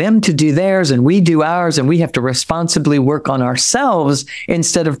allow them to do theirs, and we do ours, and we have to responsibly work on ourselves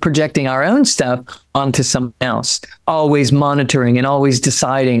instead of projecting our own stuff onto someone else, always monitoring and always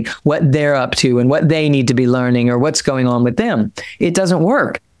deciding what they're up to and what they need to be learning or what's going on with them. It doesn't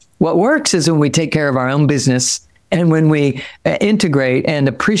work. What works is when we take care of our own business, and when we integrate and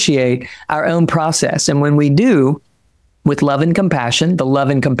appreciate our own process. And when we do, with love and compassion, the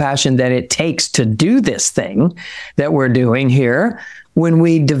love and compassion that it takes to do this thing that we're doing here, when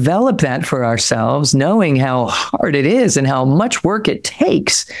we develop that for ourselves, knowing how hard it is and how much work it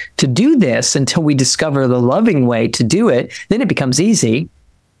takes to do this until we discover the loving way to do it, then it becomes easy.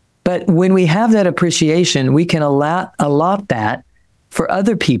 But when we have that appreciation, we can allot that for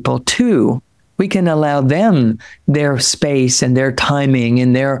other people too. We can allow them their space and their timing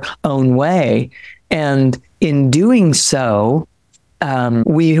in their own way. And in doing so,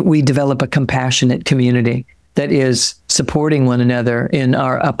 we develop a compassionate community that is supporting one another in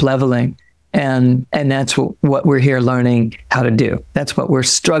our up-leveling. And that's what we're here learning how to do. That's what we're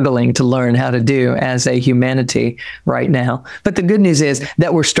struggling to learn how to do as a humanity right now. But the good news is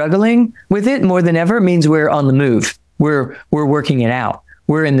that we're struggling with it more than ever means we're on the move. We're working it out.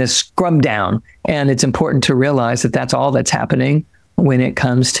 We're in this scrum down. And it's important to realize that that's all that's happening when it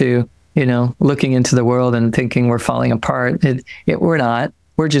comes to, looking into the world and thinking we're falling apart. We're not.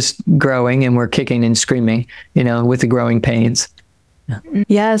 We're just growing, and we're kicking and screaming, with the growing pains. Yeah.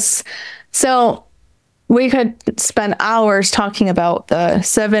 Yes. So we could spend hours talking about the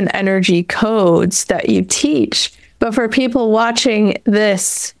 7 energy codes that you teach. But for people watching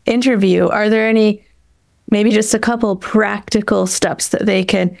this interview, are there any, maybe just a couple practical steps that they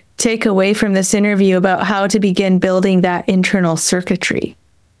can take away from this interview about how to begin building that internal circuitry?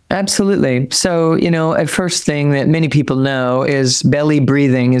 Absolutely. So, a first thing that many people know is belly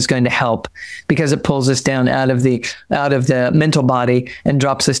breathing is going to help because it pulls us down out of the mental body and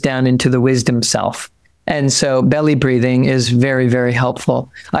drops us down into the wisdom self. And so belly breathing is very, very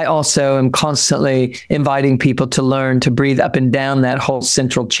helpful. I also am constantly inviting people to learn to breathe up and down that whole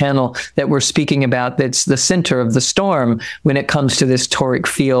central channel that we're speaking about. That's the center of the storm when it comes to this toric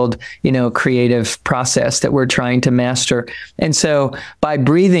field, creative process that we're trying to master. And so by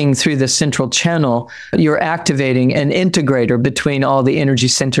breathing through the central channel, you're activating an integrator between all the energy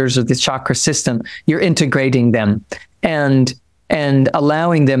centers of the chakra system. You're integrating them and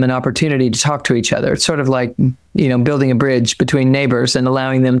allowing them an opportunity to talk to each other. It's sort of like, building a bridge between neighbors and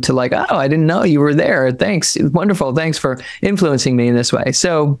allowing them to oh, I didn't know you were there. Thanks. Wonderful. Thanks for influencing me in this way.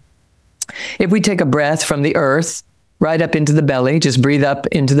 So if we take a breath from the earth right up into the belly, just breathe up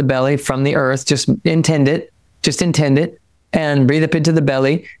into the belly from the earth, just intend it, and breathe up into the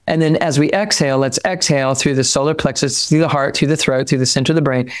belly. And then as we exhale, let's exhale through the solar plexus, through the heart, through the throat, through the center of the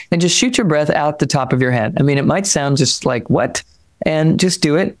brain, and just shoot your breath out the top of your head. I mean, it might sound just like, what? And just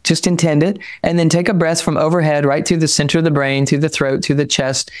do it, just intend it. And then take a breath from overhead, right through the center of the brain, through the throat, through the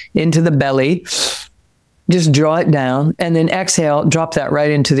chest, into the belly. Just draw it down. And then exhale, drop that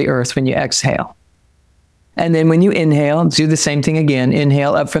right into the earth when you exhale. And then when you inhale, do the same thing again.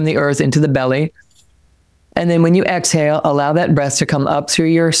 Inhale up from the earth into the belly. And then when you exhale, allow that breath to come up through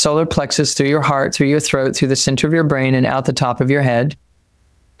your solar plexus, through your heart, through your throat, through the center of your brain, and out the top of your head.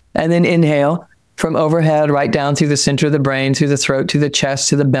 And then inhale from overhead, right down through the center of the brain, through the throat, to the chest,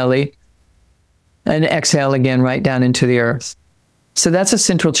 to the belly. And exhale again, right down into the earth. So that's a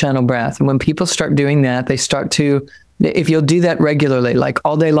central channel breath. And when people start doing that, they start to, if you'll do that regularly, like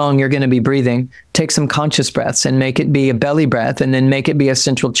all day long, you're going to be breathing, take some conscious breaths and make it be a belly breath, and then make it be a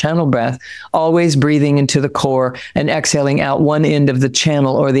central channel breath, always breathing into the core and exhaling out one end of the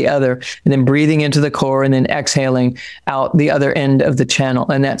channel or the other, and then breathing into the core and then exhaling out the other end of the channel.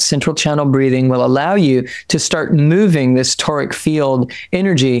 And that central channel breathing will allow you to start moving this toric field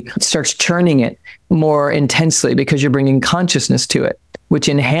energy. It starts churning it more intensely because you're bringing consciousness to it, which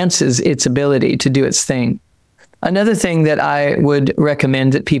enhances its ability to do its thing. Another thing that I would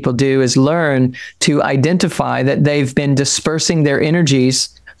recommend that people do is learn to identify that they've been dispersing their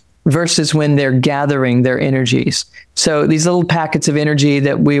energies versus when they're gathering their energies. So these little packets of energy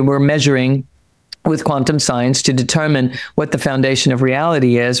that we were measuring with quantum science to determine what the foundation of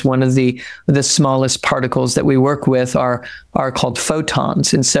reality is, one of the smallest particles that we work with are called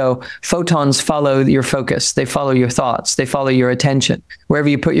photons. And so photons follow your focus. They follow your thoughts. They follow your attention. Wherever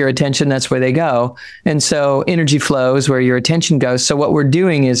you put your attention, that's where they go. And so energy flows where your attention goes. So what we're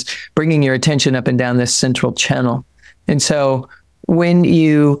doing is bringing your attention up and down this central channel. And so when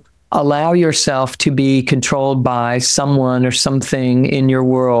you allow yourself to be controlled by someone or something in your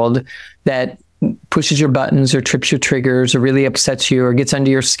world that pushes your buttons or trips your triggers or really upsets you or gets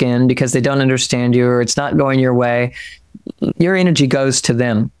under your skin because they don't understand you or it's not going your way, your energy goes to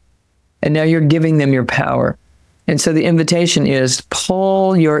them. And now you're giving them your power. And so the invitation is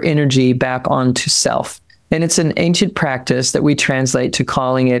pull your energy back onto self. And it's an ancient practice that we translate to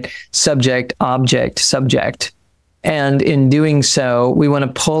calling it subject, object, subject. And in doing so, we want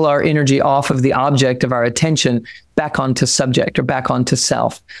to pull our energy off of the object of our attention back onto subject or back onto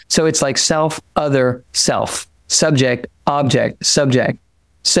self. So it's like self, other, self, subject, object, subject.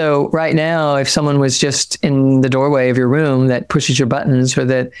 So right now, if someone was just in the doorway of your room that pushes your buttons or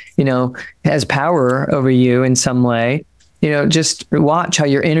that, has power over you in some way, just watch how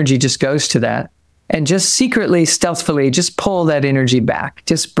your energy just goes to that. And just secretly, stealthily, just pull that energy back.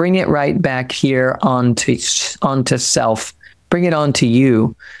 Just bring it right back here onto self. Bring it onto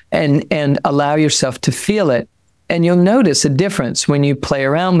you and allow yourself to feel it. And you'll notice a difference when you play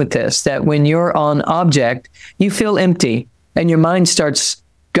around with this, that when you're on object, you feel empty and your mind starts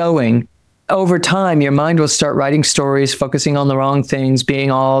going over time, your mind will start writing stories, focusing on the wrong things, being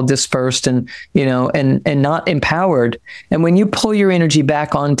all dispersed and, and not empowered. And when you pull your energy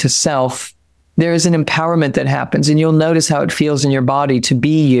back onto self, there is an empowerment that happens, and you'll notice how it feels in your body to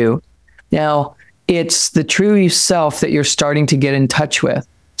be you. Now, it's the true self that you're starting to get in touch with.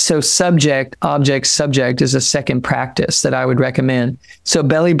 So subject, object, subject is a second practice that I would recommend. So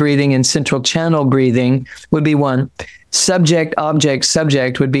belly breathing and central channel breathing would be one. Subject, object,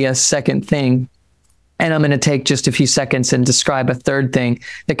 subject would be a second thing. And I'm going to take just a few seconds and describe a third thing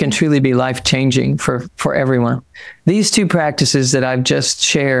that can truly be life-changing for everyone. These two practices that I've just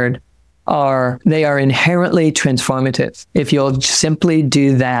shared they are inherently transformative. If you'll simply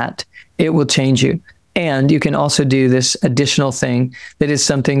do that, it will change you. And you can also do this additional thing that is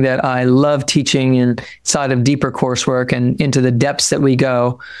something that I love teaching inside of deeper coursework and into the depths that we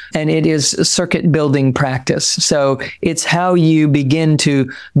go. And it is a circuit building practice. So it's how you begin to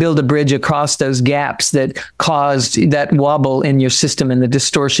build a bridge across those gaps that caused that wobble in your system and the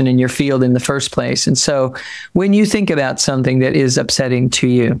distortion in your field in the first place. And so when you think about something that is upsetting to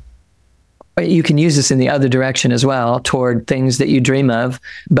you, you can use this in the other direction as well, toward things that you dream of,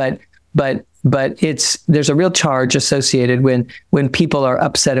 but there's a real charge associated when people are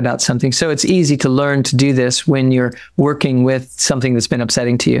upset about something. So it's easy to learn to do this when you're working with something that's been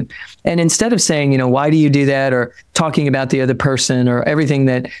upsetting to you. And instead of saying, why do you do that, or talking about the other person or everything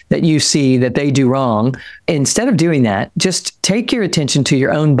that you see that they do wrong, instead of doing that, just take your attention to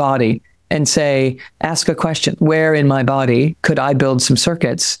your own body and ask a question. Where in my body could I build some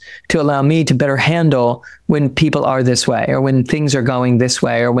circuits to allow me to better handle when people are this way, or when things are going this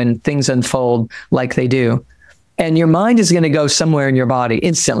way, or when things unfold like they do? And your mind is going to go somewhere in your body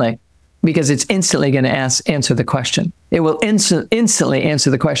instantly, because it's instantly going to answer the question. It will instantly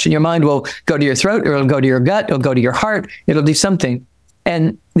answer the question. Your mind will go to your throat, or it'll go to your gut, it'll go to your heart, it'll do something.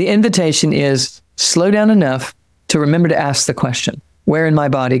 And the invitation is slow down enough to remember to ask the question. Where in my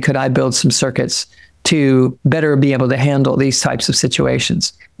body could I build some circuits to better be able to handle these types of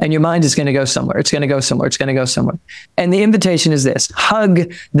situations? And your mind is going to go somewhere. It's going to go somewhere. It's going to go somewhere. And the invitation is this: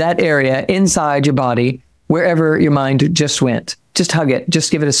 hug that area inside your body, wherever your mind just went. Just hug it.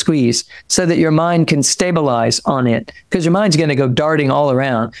 Just give it a squeeze so that your mind can stabilize on it, because your mind's going to go darting all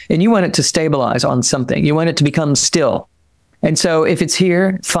around, and you want it to stabilize on something. You want it to become still. And so if it's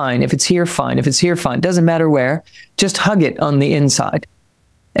here, fine. If it's here, fine. If it's here, fine. Doesn't matter where. Just hug it on the inside.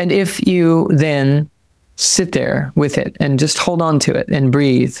 And if you then sit there with it and just hold on to it and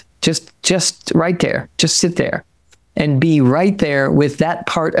breathe, just right there, just sit there and be right there with that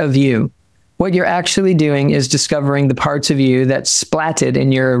part of you. What you're actually doing is discovering the parts of you that splatted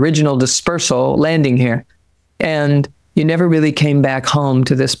in your original dispersal landing here. And you never really came back home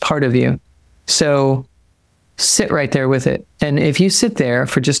to this part of you. So sit right there with it. And if you sit there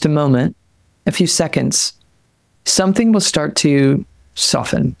for just a moment, a few seconds, something will start to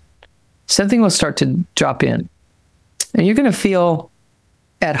soften. Something will start to drop in. And you're going to feel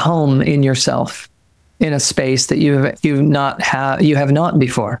at home in yourself, in a space that you have not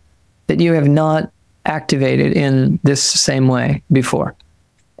before, that you have not activated in this same way before.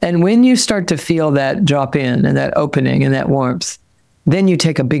 And when you start to feel that drop in and that opening and that warmth, then you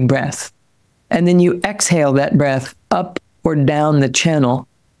take a big breath. And then you exhale that breath up or down the channel,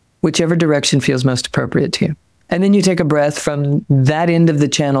 whichever direction feels most appropriate to you. And then you take a breath from that end of the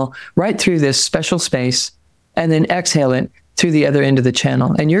channel right through this special space, and then exhale it through the other end of the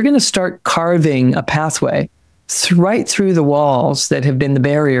channel. And you're going to start carving a pathway right through the walls that have been the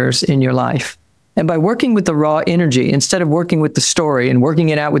barriers in your life. And by working with the raw energy, instead of working with the story and working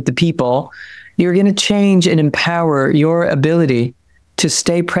it out with the people, you're going to change and empower your ability to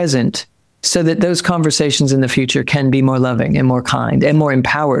stay present, so that those conversations in the future can be more loving and more kind and more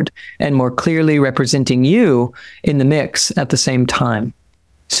empowered and more clearly representing you in the mix at the same time.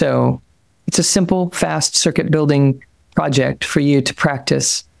 So it's a simple, fast circuit building project for you to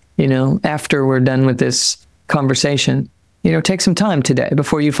practice, after we're done with this conversation. Take some time today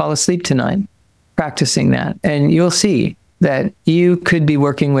before you fall asleep tonight, practicing that. And you'll see that you could be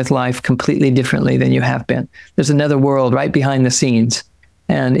working with life completely differently than you have been. There's another world right behind the scenes,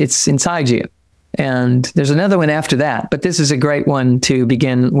 and it's inside you. And there's another one after that, but this is a great one to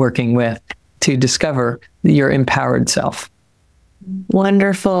begin working with, to discover your empowered self.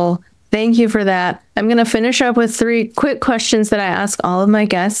 Wonderful. Thank you for that. I'm going to finish up with 3 quick questions that I ask all of my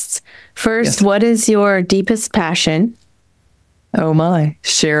guests. First, What is your deepest passion? Oh my,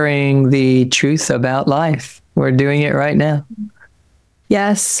 sharing the truth about life. We're doing it right now.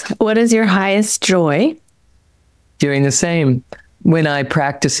 Yes. What is your highest joy? Doing the same. When I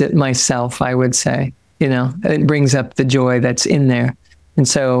practice it myself, I would say, it brings up the joy that's in there. And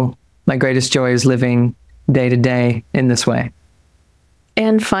so my greatest joy is living day to day in this way.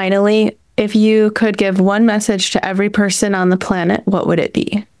 And finally, if you could give one message to every person on the planet, what would it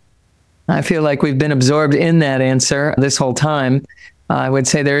be? I feel like we've been absorbed in that answer this whole time. I would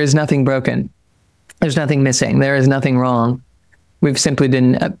say there is nothing broken. There's nothing missing. There is nothing wrong. We've simply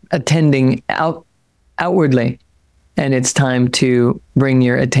been attending outwardly, and it's time to bring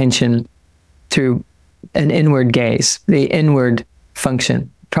your attention to an inward gaze, the inward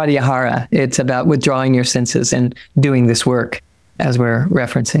function. Pratyahara, it's about withdrawing your senses and doing this work, as we're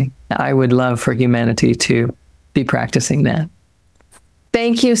referencing. I would love for humanity to be practicing that.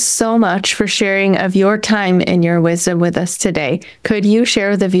 Thank you so much for sharing of your time and your wisdom with us today. Could you share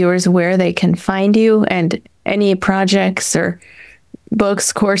with the viewers where they can find you and any projects or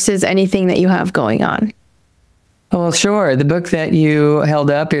books, courses, anything that you have going on? Well, sure. The book that you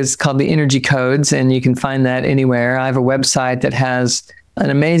held up is called The Energy Codes, and you can find that anywhere. I have a website that has an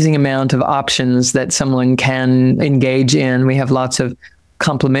amazing amount of options that someone can engage in. We have lots of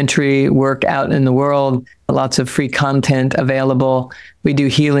complementary work out in the world, lots of free content available. We do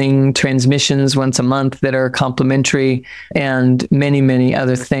healing transmissions once a month that are complementary, and many, many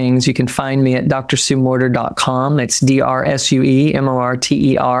other things. You can find me at drsuemorter.com. It's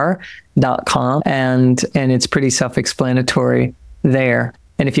drsuemorter.com. And it's pretty self-explanatory there.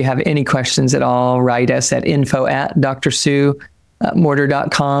 And if you have any questions at all, write us at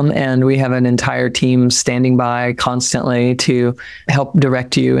info@drsuemorter.com, and we have an entire team standing by constantly to help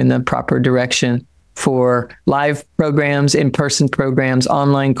direct you in the proper direction for live programs, in-person programs,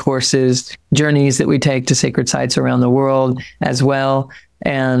 online courses, journeys that we take to sacred sites around the world as well,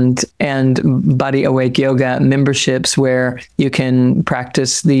 and Body Awake Yoga memberships where you can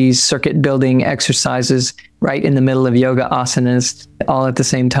practice these circuit building exercises right in the middle of yoga asanas all at the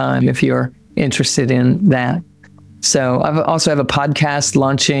same time if you're interested in that. So I also have a podcast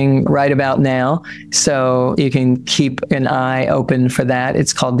launching right about now, so you can keep an eye open for that.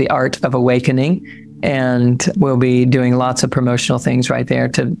 It's called The Art of Awakening, and we'll be doing lots of promotional things right there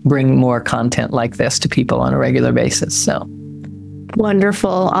to bring more content like this to people on a regular basis. So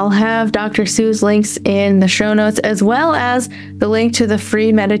wonderful. I'll have Dr. Sue's links in the show notes, as well as the link to the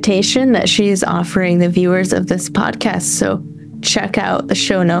free meditation that she's offering the viewers of this podcast. So check out the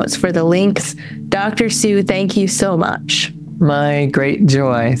show notes for the links. Dr. Sue, thank you so much. My great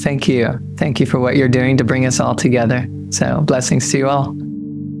joy. Thank you. Thank you for what you're doing to bring us all together. So blessings to you all.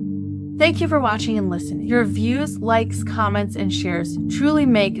 Thank you for watching and listening. Your views, likes, comments, and shares truly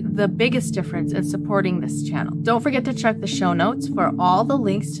make the biggest difference in supporting this channel. Don't forget to check the show notes for all the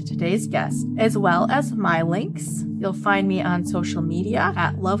links to today's guest, as well as my links. You'll find me on social media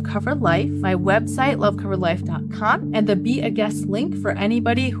at Love Covered Life, my website, lovecoveredlife.com, and the Be a Guest link for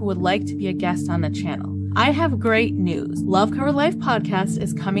anybody who would like to be a guest on the channel. I have great news. Love Covered Life podcast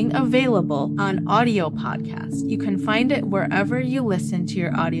is coming available on audio podcast. You can find it wherever you listen to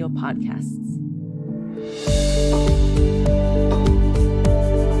your audio podcasts.